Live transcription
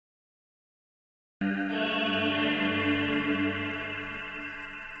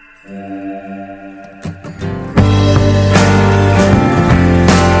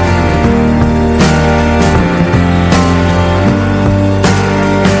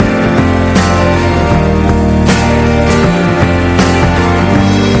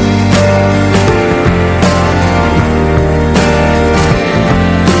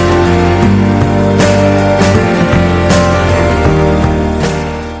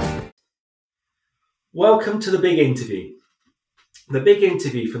Welcome to The Big Interview. The Big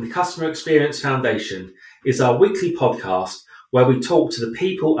Interview from the Customer Experience Foundation is our weekly podcast where we talk to the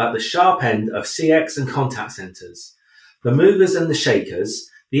people at the sharp end of CX and contact centres, the movers and the shakers,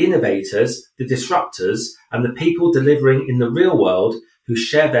 the innovators, the disruptors, and the people delivering in the real world who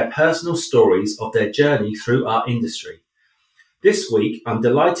share their personal stories of their journey through our industry. This week, I'm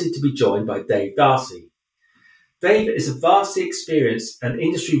delighted to be joined by Dave Darcy. Dave is a vastly experienced and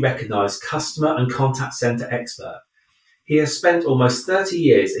industry-recognised customer and contact centre expert. He has spent almost 30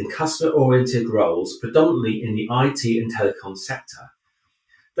 years in customer-oriented roles, predominantly in the IT and telecom sector.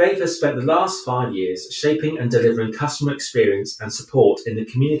 Dave has spent the last 5 years shaping and delivering customer experience and support in the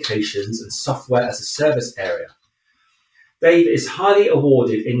communications and software as a service area. Dave is highly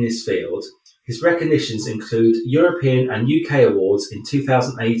awarded in this field. His recognitions include European and UK awards in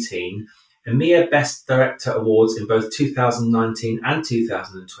 2018, EMEA Best Director Awards in both 2019 and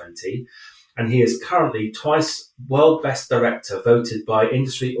 2020, and he is currently twice World Best Director voted by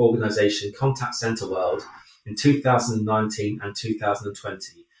industry organisation Contact Centre World in 2019 and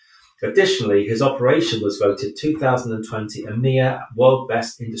 2020. Additionally, his operation was voted 2020 EMEA World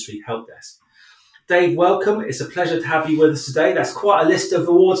Best Industry Help Desk. Dave, welcome. It's a pleasure to have you with us today. That's quite a list of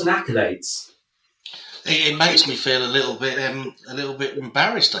awards and accolades. It makes me feel a little bit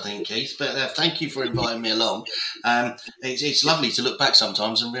embarrassed, I think, Keith. But thank you for inviting me along. It's lovely to look back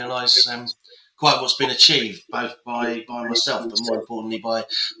sometimes and realise quite what's been achieved, both by myself, but more importantly by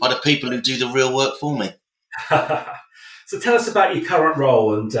the people who do the real work for me. So tell us about your current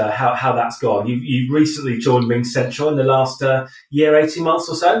role and how that's gone. You've recently joined RingCentral in the last year, 18 months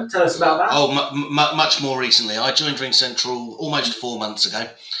or so. Tell us about that. Oh, much more recently. I joined RingCentral almost 4 months ago.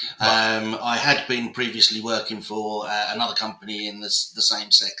 I had been previously working for another company in the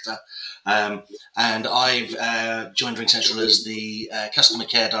same sector. And I've joined RingCentral as the Customer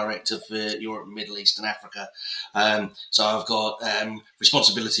Care Director for Europe, Middle East and Africa. So I've got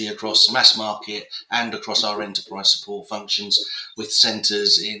responsibility across mass market and across our enterprise support functions with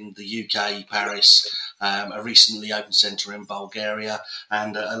centres in the UK, Paris, a recently opened centre in Bulgaria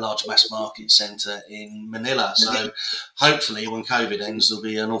and a large mass market centre in Manila. So hopefully when COVID ends, there'll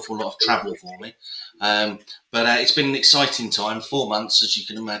be an awful lot of travel for me. But it's been an exciting time, 4 months, as you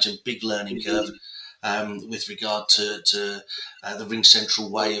can imagine, big learning curve with regard to the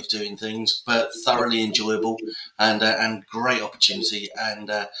RingCentral way of doing things, but thoroughly enjoyable and great opportunity and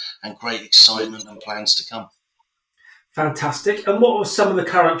great excitement and plans to come. Fantastic. And what were some of the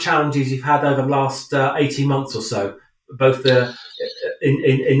current challenges you've had over the last 18 months or so, both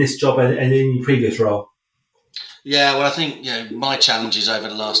in this job and in your previous role? Yeah, well, I think my challenges over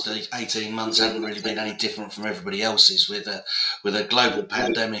the last 18 months haven't really been any different from everybody else's with a global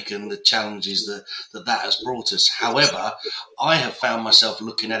pandemic and the challenges that has brought us. However, I have found myself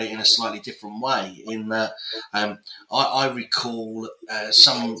looking at it in a slightly different way in that I recall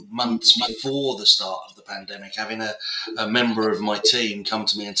some months before the start of the pandemic having a member of my team come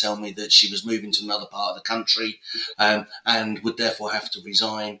to me and tell me that she was moving to another part of the country and would therefore have to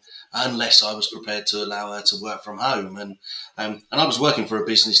resign unless I was prepared to allow her to work from home. And I was working for a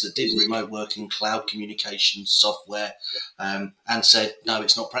business that did remote working, cloud communication software, and said, no,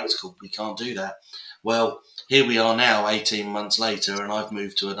 it's not practical. We can't do that. Well, here we are now, 18 months later, and I've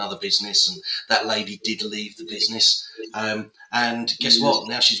moved to another business, and that lady did leave the business. And guess what?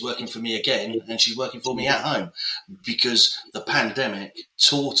 Now she's working for me again, and she's working for me at home because the pandemic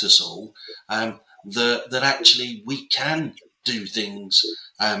taught us all that actually we can do things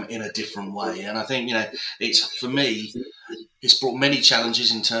in a different way. And I think, it's, for me, it's brought many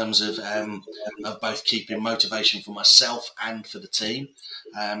challenges in terms of both keeping motivation for myself and for the team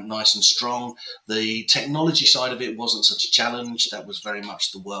nice and strong. The technology side of it wasn't such a challenge. That was very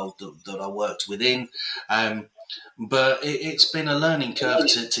much the world that I worked within. But it's been a learning curve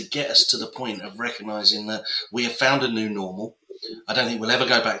to get us to the point of recognising that we have found a new normal. I don't think we'll ever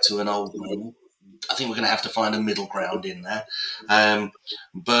go back to an old normal. I think we're going to have to find a middle ground in there.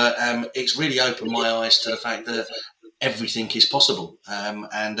 But it's really opened my eyes to the fact that everything is possible.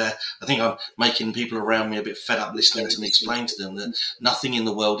 I think I'm making people around me a bit fed up listening to me explain to them that nothing in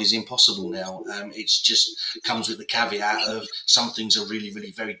the world is impossible now. It's just comes with the caveat of some things are really,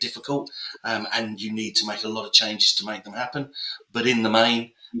 really very difficult, and you need to make a lot of changes to make them happen. But in the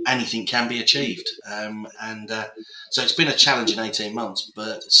main, anything can be achieved. So it's been a challenging 18 months,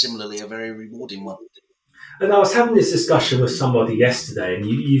 but similarly a very rewarding one. And I was having this discussion with somebody yesterday, and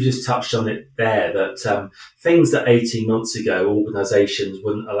you just touched on it there, that things that 18 months ago organisations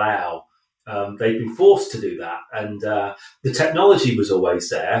wouldn't allow, they've been forced to do that. And the technology was always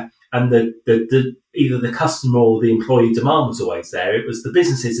there, and the either the customer or the employee demand was always there. It was the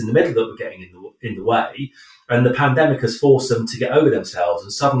businesses in the middle that were getting in the way, and the pandemic has forced them to get over themselves.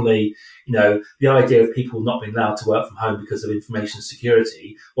 And suddenly, the idea of people not being allowed to work from home because of information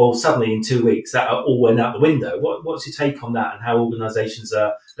security, well, suddenly in 2 weeks, that all went out the window. What's your take on that, and how organisations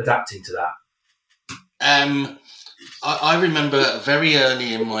are adapting to that? I remember very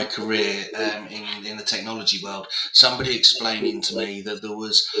early in my career in the technology world, somebody explaining to me that there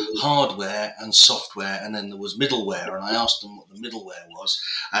was hardware and software, and then there was middleware. And I asked them what the middleware was,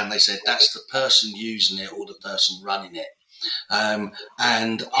 and they said that's the person using it or the person running it.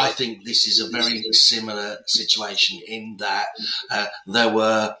 And I think this is a very similar situation in that there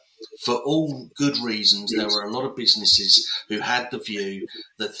were, for all good reasons, there were a lot of businesses who had the view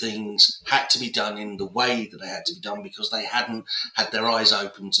that things had to be done in the way that they had to be done because they hadn't had their eyes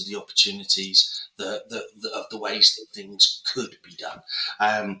open to the opportunities of the ways that things could be done.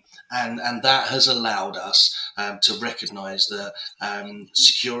 And that has allowed us to recognise that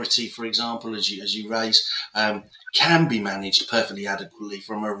security, for example, as you raise, can be managed perfectly adequately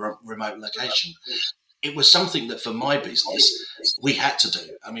from a remote location. It was something that for my business we had to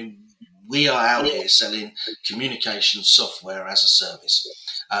do. I mean, we are out here selling communication software as a service.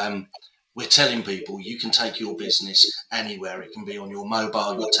 We're telling people you can take your business anywhere. It can be on your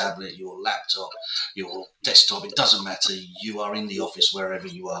mobile, your tablet, your laptop, your desktop. It doesn't matter. You are in the office wherever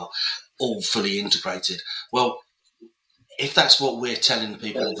you are, all fully integrated. Well, if that's what we're telling the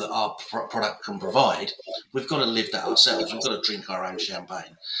people that our product can provide, we've got to live that ourselves. We've got to drink our own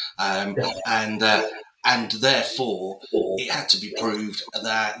champagne. And therefore, it had to be proved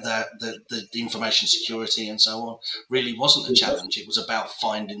that the information security and so on really wasn't a challenge. It was about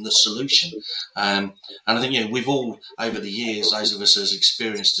finding the solution. And I think we've all, over the years, those of us as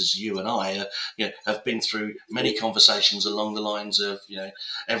experienced as you and I, have been through many conversations along the lines of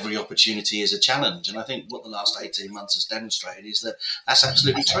every opportunity is a challenge. And I think what the last 18 months has demonstrated is that that's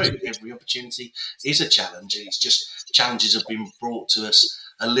absolutely true. Every opportunity is a challenge. It's just challenges have been brought to us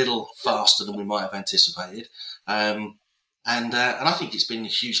a little faster than we might have anticipated. And I think it's been a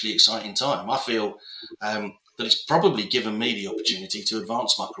hugely exciting time. I feel that it's probably given me the opportunity to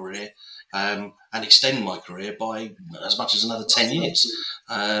advance my career and extend my career by as much as another 10 years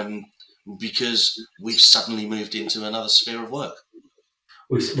because we've suddenly moved into another sphere of work.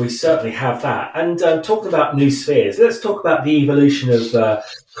 We certainly have that. And talking about new spheres, let's talk about the evolution of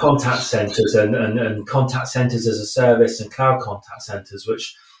contact centres and contact centres as a service and cloud contact centres,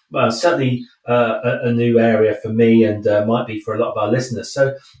 which certainly a new area for me and might be for a lot of our listeners.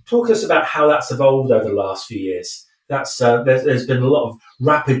 So talk to us about how that's evolved over the last few years. There's been a lot of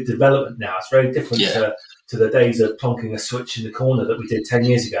rapid development now. It's very different to the days of plonking a switch in the corner that we did 10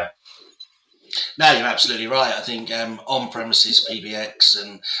 years ago. No, you're absolutely right. I think on-premises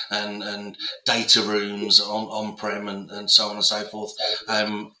PBX and data rooms on-prem and so on and so forth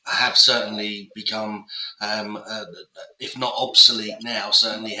have certainly become, if not obsolete now,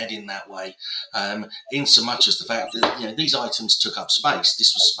 certainly heading that way. In so much as the fact that these items took up space.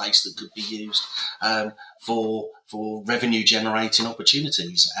 This was space that could be used for revenue generating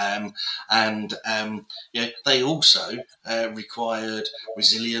opportunities, they also required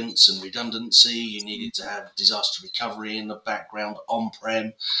resilience and redundancy. You needed to have disaster recovery in the background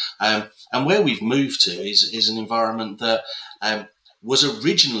on-prem, and where we've moved to is an environment that was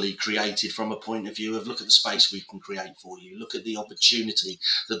originally created from a point of view of look at the space we can create for you, look at the opportunity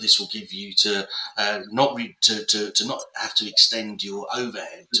that this will give you to not have to extend your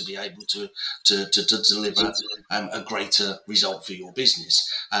overhead to be able to deliver a greater result for your business,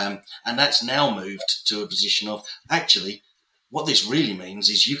 and that's now moved to a position of actually what this really means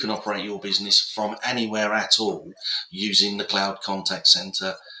is you can operate your business from anywhere at all using the cloud contact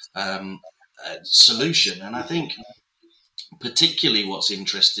center solution. And I think particularly what's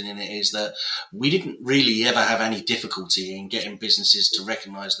interesting in it is that we didn't really ever have any difficulty in getting businesses to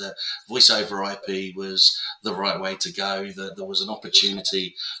recognise that voice over IP was the right way to go, that there was an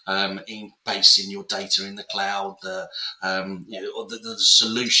opportunity in basing your data in the cloud, the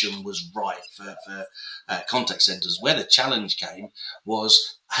solution was right for contact centres. Where the challenge came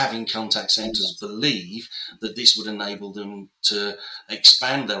was having contact centres believe that this would enable them to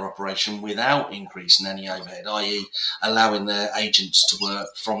expand their operation without increasing any overhead, i.e. allowing their agents to work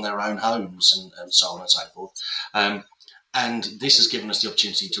from their own homes and so on and so forth. And this has given us the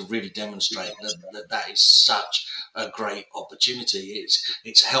opportunity to really demonstrate that is such a great opportunity.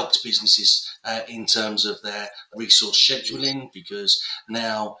 It's helped businesses in terms of their resource scheduling, because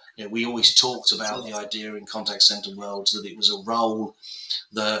now we always talked about the idea in contact centre worlds that it was a role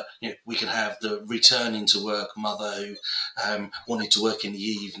that we could have the returning to work mother who wanted to work in the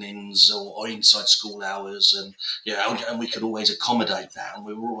evenings or inside school hours, and we could always accommodate that, and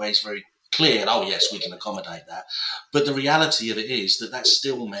we were always very clear, oh yes, we can accommodate that. But the reality of it is that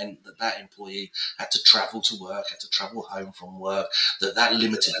still meant that employee had to travel to work, had to travel home from work, that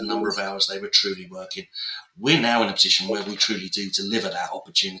limited the number of hours they were truly working. We're now in a position where we truly do deliver that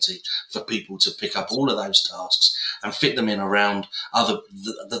opportunity for people to pick up all of those tasks and fit them in around the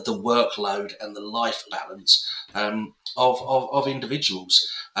workload and the life balance of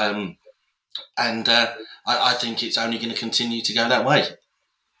individuals. I think it's only going to continue to go that way.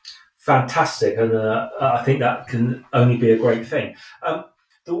 Fantastic, and I think that can only be a great thing.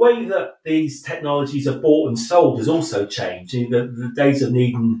 The way that these technologies are bought and sold has also changed. The days of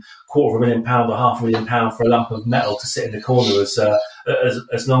needing £250,000 or £500,000 for a lump of metal to sit in the corner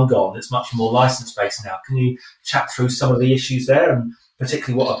has long gone. It's much more license-based now. Can you chat through some of the issues there, and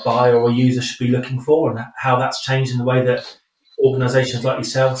particularly what a buyer or a user should be looking for, and how that's changed in the way that organisations like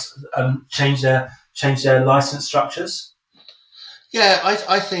yourselves change their license structures? Yeah,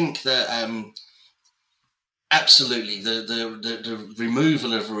 I think that absolutely the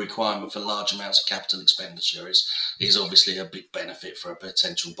removal of a requirement for large amounts of capital expenditure is obviously a big benefit for a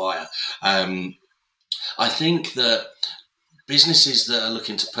potential buyer. I think that businesses that are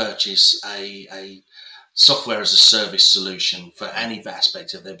looking to purchase a software as a service solution for any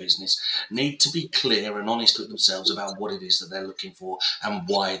aspect of their business need to be clear and honest with themselves about what it is that they're looking for and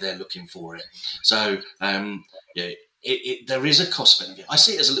why they're looking for it. So, there is a cost benefit. I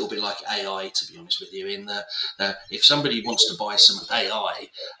see it as a little bit like AI, to be honest with you, in that if somebody wants to buy some AI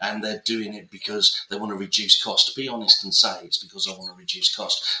and they're doing it because they want to reduce cost, be honest and say it's because I want to reduce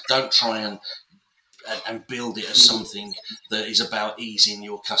cost. Don't try and build it as something that is about easing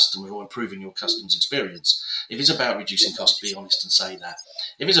your customer or improving your customer's experience. If it's about reducing cost, be honest and say that.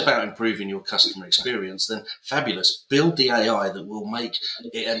 If it's about improving your customer experience, then fabulous. Build the AI that will make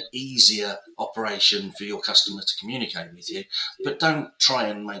it an easier operation for your customer to communicate with you, but don't try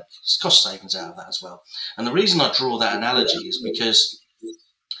and make cost savings out of that as well. And the reason I draw that analogy is because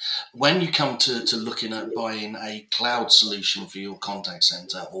when you come to looking at buying a cloud solution for your contact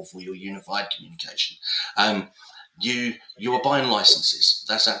center or for your unified communication, you are buying licenses.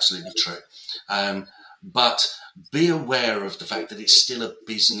 That's absolutely true. But be aware of the fact that it's still a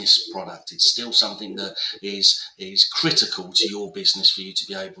business product. It's still something that is critical to your business for you to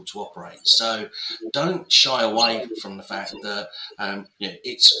be able to operate. So don't shy away from the fact that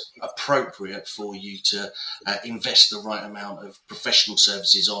it's appropriate for you to invest the right amount of professional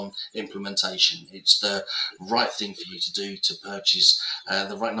services on implementation. It's the right thing for you to do to purchase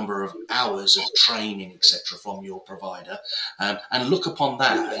the right number of hours of training, etc., from your provider, and look upon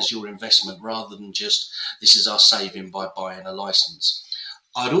that as your investment rather than just this is our saving by buying a license.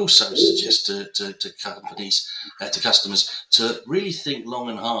 I'd also suggest to companies, to customers, to really think long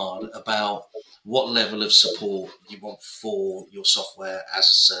and hard about what level of support you want for your software as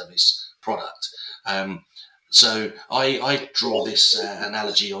a service product. So I draw this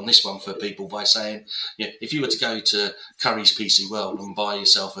analogy on this one for people by saying, if you were to go to Curry's PC World and buy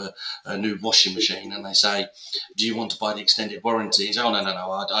yourself a new washing machine, and they say, do you want to buy the extended warranty? You say, oh, no,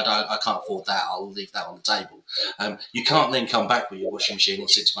 I can't afford that. I'll leave that on the table. You can't then come back with your washing machine in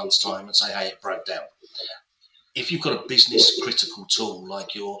 6 months' time and say, hey, it broke down. If you've got a business critical tool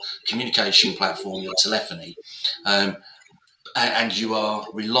like your communication platform, your telephony, and you are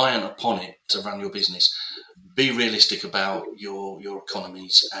reliant upon it to run your business, be realistic about your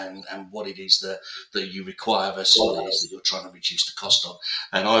economies and what it is that you require versus what it is that you're trying to reduce the cost of.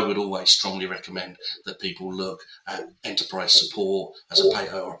 And I would always strongly recommend that people look at enterprise support as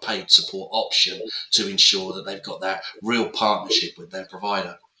a paid support option to ensure that they've got that real partnership with their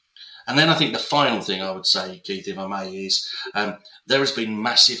provider. And then I think the final thing I would say, Keith, if I may, is there has been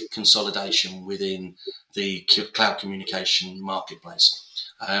massive consolidation within the cloud communication marketplace.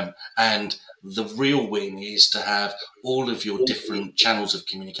 And the real win is to have all of your different channels of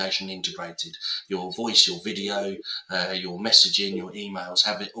communication integrated. Your voice, your video, your messaging, your emails,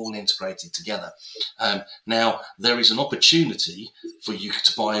 have it all integrated together. Now, there is an opportunity for you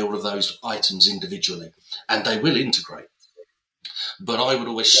to buy all of those items individually, and they will integrate. But I would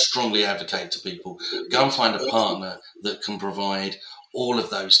always strongly advocate to people, go and find a partner that can provide all of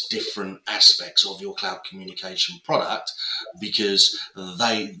those different aspects of your cloud communication product, because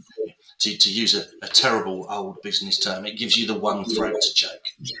to use a terrible old business term, it gives you the one throat to choke.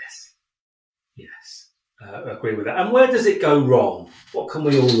 Yes, agree with that. And where does it go wrong? What can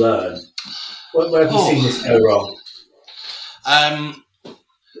we all learn? Where have you seen this go wrong?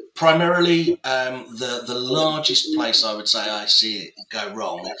 Primarily, the largest place I would say I see it go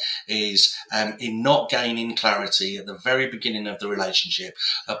wrong is in not gaining clarity at the very beginning of the relationship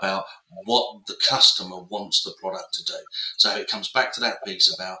about what the customer wants the product to do. So it comes back to that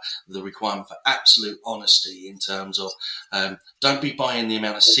piece about the requirement for absolute honesty in terms of don't be buying the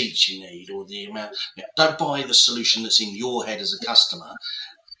amount of seats you need, or don't buy the solution that's in your head as a customer.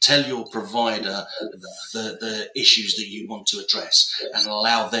 Tell your provider the issues that you want to address and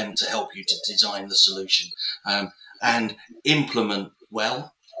allow them to help you to design the solution, and implement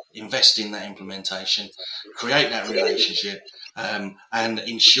well, invest in that implementation, create that relationship, and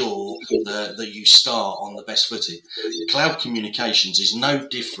ensure that you start on the best footing. Cloud communications is no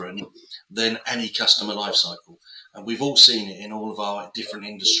different than any customer lifecycle. And we've all seen it in all of our different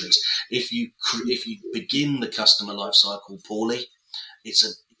industries. If you begin the customer lifecycle poorly, it's a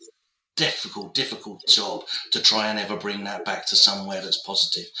difficult job to try and ever bring that back to somewhere that's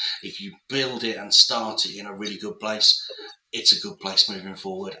positive. If you build it and start it in a really good place, it's a good place moving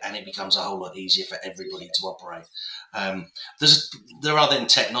forward, and it becomes a whole lot easier for everybody to operate. There are then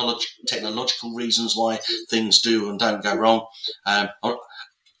technological reasons why things do and don't go wrong,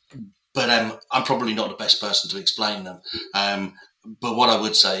 but I'm probably not the best person to explain them. But what I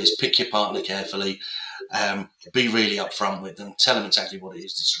would say is pick your partner carefully. Be really upfront with them, tell them exactly what it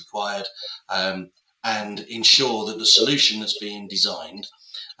is that's required, and ensure that the solution that's being designed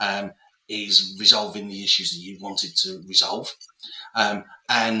is resolving the issues that you wanted to resolve,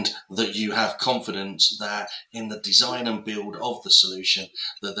 and that you have confidence that in the design and build of the solution,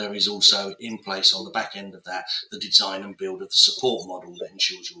 that there is also in place on the back end of that the design and build of the support model that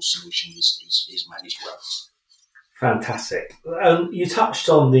ensures your solution is managed well. Fantastic. You touched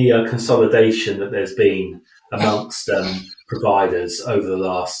on the consolidation that there's been amongst providers over the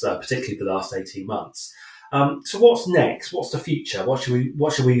last, particularly the last 18 months. So what's next? What's the future? What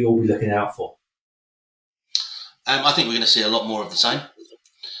should we all be looking out for? I think we're going to see a lot more of the same.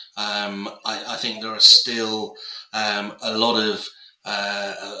 I think there are still a lot of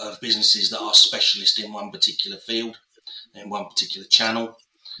businesses that are specialists in one particular field, in one particular channel.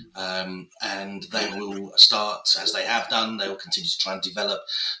 And they will start, as they have done, they will continue to try and develop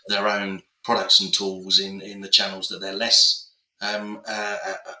their own products and tools in the channels that they're less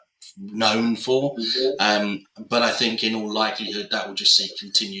known for. But I think in all likelihood that will just see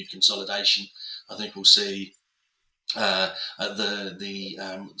continued consolidation. I think we'll see the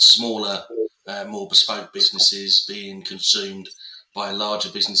smaller, more bespoke businesses being consumed by larger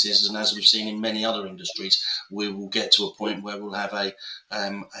businesses, and as we've seen in many other industries, we will get to a point where we'll have a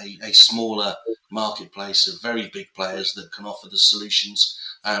smaller marketplace of very big players that can offer the solutions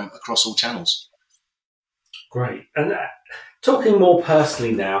across all channels. Great. And talking more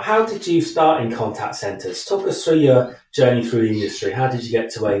personally now, how did you start in contact centres? Talk us through your journey through the industry. How did you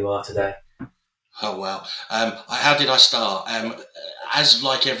get to where you are today? Oh, wow. How did I start? As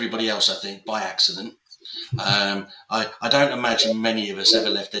like everybody else, I think, by accident. I don't imagine many of us ever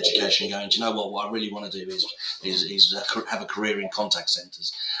left education going, do you know what I really want to do is have a career in contact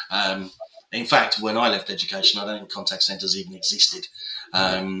centres. In fact, when I left education, I don't think contact centres even existed.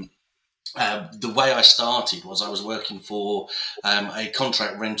 The way I started was I was working for a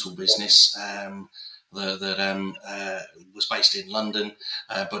contract rental business that was based in London,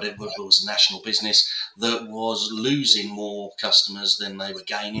 but it was a national business that was losing more customers than they were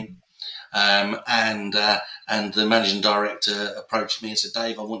gaining. And the managing director approached me and said,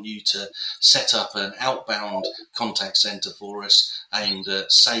 Dave, I want you to set up an outbound contact centre for us aimed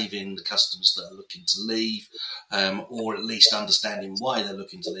at saving the customers that are looking to leave, or at least understanding why they're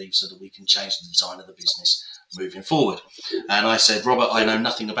looking to leave so that we can change the design of the business moving forward. And I said, Robert, I know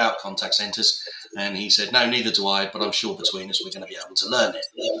nothing about contact centres. And he said, no, neither do I, but I'm sure between us we're going to be able to learn it.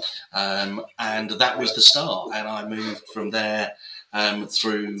 And that was the start. And I moved from there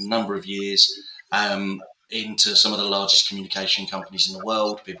through a number of years into some of the largest communication companies in the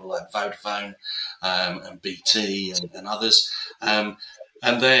world, people like Vodafone and BT and others.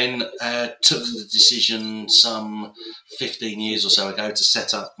 And then took the decision some 15 years or so ago to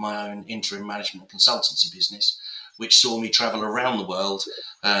set up my own interim management consultancy business, which saw me travel around the world.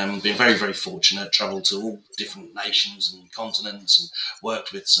 Been very, very fortunate, travelled to all different nations and continents and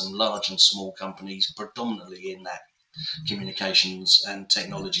worked with some large and small companies, predominantly in that communications and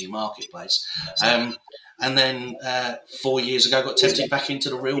technology marketplace. And then 4 years ago, got tempted back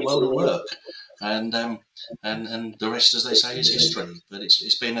into the real world of work. And the rest, as they say, is history. But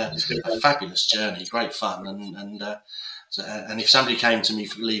it's been a fabulous journey, great fun. And if somebody came to me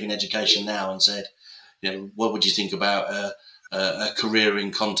for leaving education now and said, what would you think about a career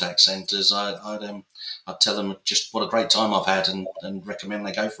in contact centres? I'd tell them just what a great time I've had and recommend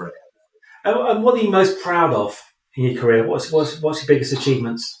they go for it. And what are you most proud of in your career? What's your biggest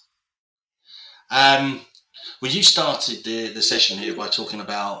achievements? Well, you started the session here by talking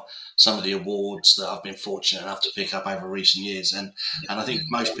about some of the awards that I've been fortunate enough to pick up over recent years. And I think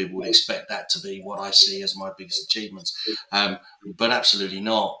most people would expect that to be what I see as my biggest achievements. But absolutely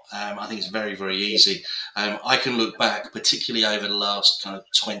not. I think it's very, very easy. I can look back, particularly over the last kind of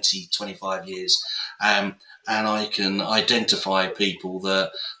 20, 25 years, and I can identify people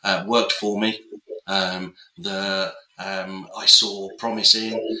that worked for me, that I saw promise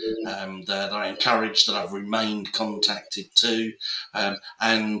in, that I encouraged, that I've remained contacted to.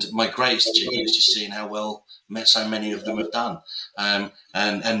 And my greatest achievement is just seeing how well so many of them have done.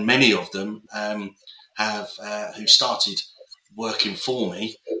 And many of them who started working for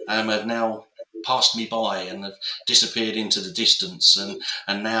me have now passed me by and have disappeared into the distance,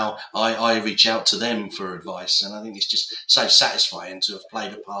 and now I reach out to them for advice, and I think it's just so satisfying to have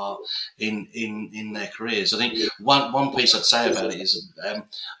played a part in their careers. I think one piece I'd say about it is when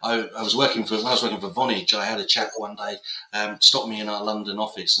I was working for Vonage, I had a chap one day stop me in our London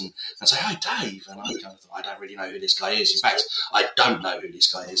office and say, "Hey Dave," and I kind of thought, I don't really know who this guy is. In fact, I don't know who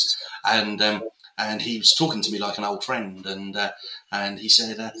this guy is, and he was talking to me like an old friend, and he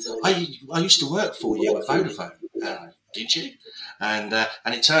said, I used to work for you at Vodafone. Did you? And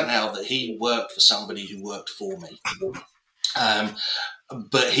it turned out that he worked for somebody who worked for me.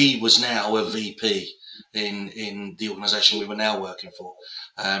 But he was now a VP in the organisation we were now working for.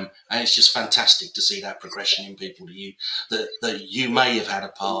 And it's just fantastic to see that progression in people that you may have had a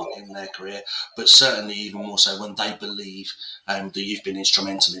part in their career, but certainly even more so when they believe that you've been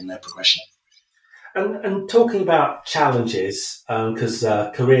instrumental in their progression. And talking about challenges, because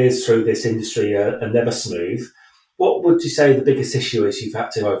careers through this industry are never smooth, what would you say the biggest issue is you've had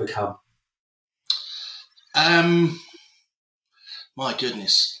to overcome? My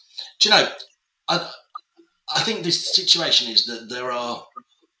goodness. Do you know, I think this situation is that there are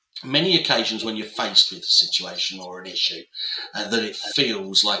many occasions when you're faced with a situation or an issue that it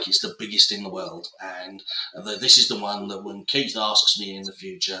feels like it's the biggest in the world, and that this is the one that when Keith asks me in the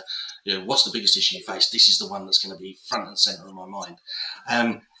future, what's the biggest issue you face, this is the one that's going to be front and centre of my mind.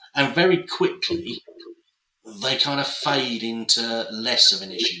 And very quickly they kind of fade into less of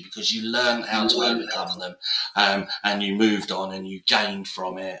an issue because you learn how to overcome them, and you moved on and you gained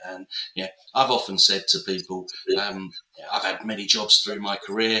from it. And I've often said to people, I've had many jobs through my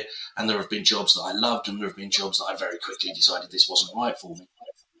career, and there have been jobs that I loved, and there have been jobs that I very quickly decided this wasn't right for me.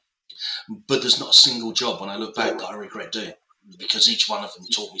 But there's not a single job when I look back that I regret doing, because each one of them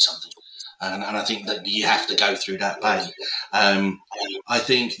taught me something. And I think that you have to go through that pain. I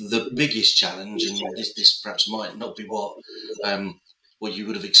think the biggest challenge, and this perhaps might not be what you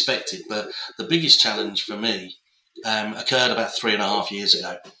would have expected, but the biggest challenge for me occurred about 3.5 years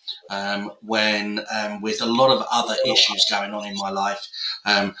ago, when with a lot of other issues going on in my life,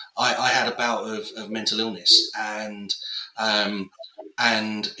 I had a bout of mental illness, and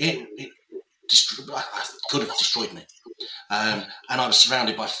it could have destroyed me. And I was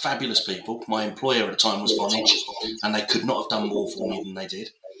surrounded by fabulous people. My employer at the time was Vonage, and they could not have done more for me than they did.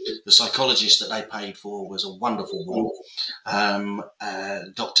 The psychologist that they paid for was a wonderful woman,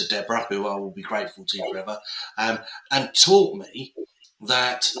 Dr. Deborah, who I will be grateful to forever, and taught me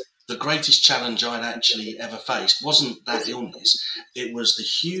that the greatest challenge I'd actually ever faced wasn't that illness. It was the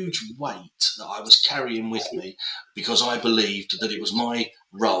huge weight that I was carrying with me, because I believed that it was my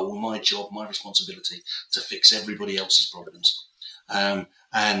role, my job, my responsibility to fix everybody else's problems. And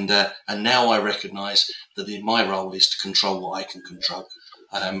now I recognise that my role is to control what I can control.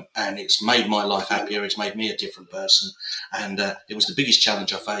 And it's made my life happier. It's made me a different person. And it was the biggest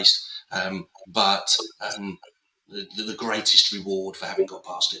challenge I faced, but the greatest reward for having got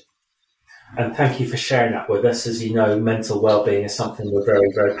past it. And thank you for sharing that with us. As you know, mental well-being is something we're very,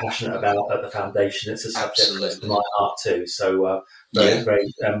 very passionate about at the foundation. It's a subject close to my heart too. So very,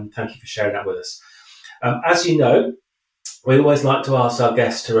 very thank you for sharing that with us. As you know, we always like to ask our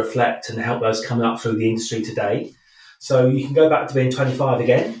guests to reflect and help those coming up through the industry today. So you can go back to being 25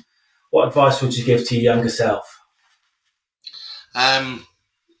 again. What advice would you give to your younger self?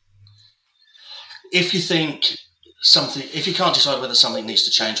 If you think something, if you can't decide whether something needs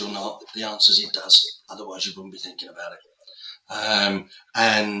to change or not, the answer is it does. Otherwise, you wouldn't be thinking about it.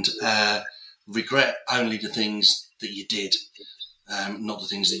 And regret only the things that you did, not the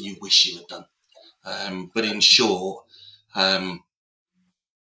things that you wish you had done. But in short,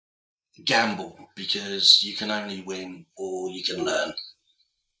 gamble, because you can only win or you can learn.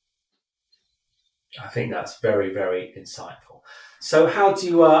 I think that's very, very insightful. So how do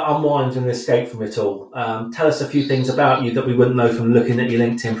you unwind and escape from it all? Tell us a few things about you that we wouldn't know from looking at your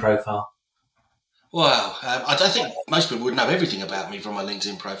LinkedIn profile. Well, I don't think most people would know everything about me from my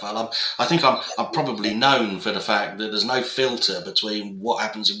LinkedIn profile. I think I'm probably known for the fact that there's no filter between what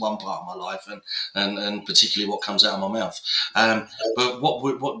happens in one part of my life and particularly what comes out of my mouth. But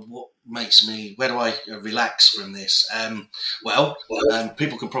what makes me, where do I relax from this?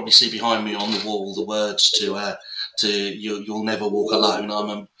 People can probably see behind me on the wall the words to You'll Never Walk Alone. I'm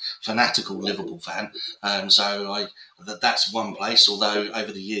a fanatical Liverpool fan, so that's one place, although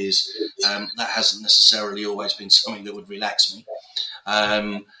over the years that hasn't necessarily always been something that would relax me.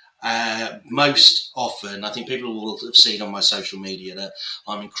 Most often, I think people will have seen on my social media that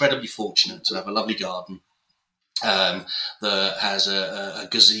I'm incredibly fortunate to have a lovely garden that has a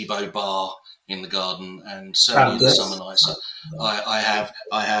gazebo bar in the garden, and certainly in the summer nights, I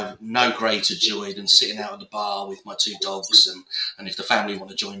have no greater joy than sitting out at the bar with my two dogs, and if the family want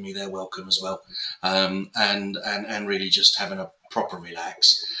to join me, they're welcome as well, and really just having a proper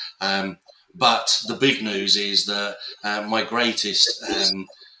relax. But the big news is that my greatest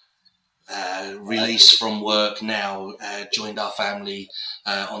release from work now joined our family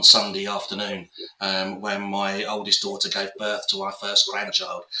on Sunday afternoon when my oldest daughter gave birth to our first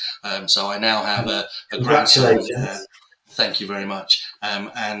grandchild. So I now have a grandson. Thank you very much.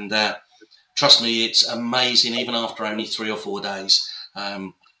 And trust me, it's amazing, even after only 3 or 4 days,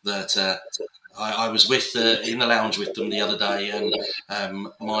 that I was in the lounge with them the other day, and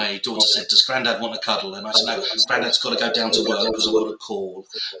my daughter said, "Does Grandad want a cuddle?" And I said, "No, Grandad's got to go down to work because I've got a call."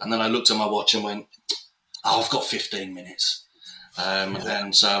 And then I looked at my watch and went, "Oh, I've got 15 minutes."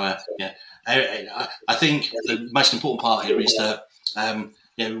 And so, I think the most important part here is that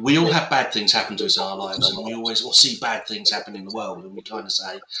we all have bad things happen to us in our lives, and we always see bad things happen in the world, and we kind of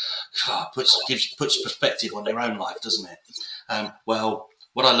say, puts perspective on your own life, doesn't it?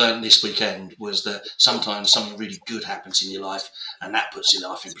 What I learned this weekend was that sometimes something really good happens in your life, and that puts your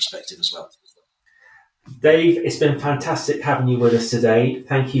life in perspective as well. Dave, it's been fantastic having you with us today.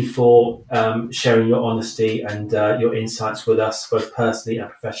 Thank you for sharing your honesty and your insights with us, both personally and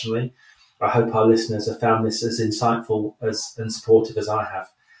professionally. I hope our listeners have found this as insightful and supportive as I have.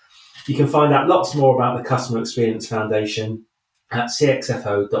 You can find out lots more about the Customer Experience Foundation at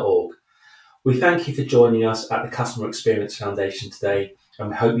cxfo.org. We thank you for joining us at the Customer Experience Foundation today, and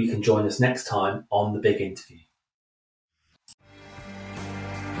we hope you can join us next time on The Big Interview.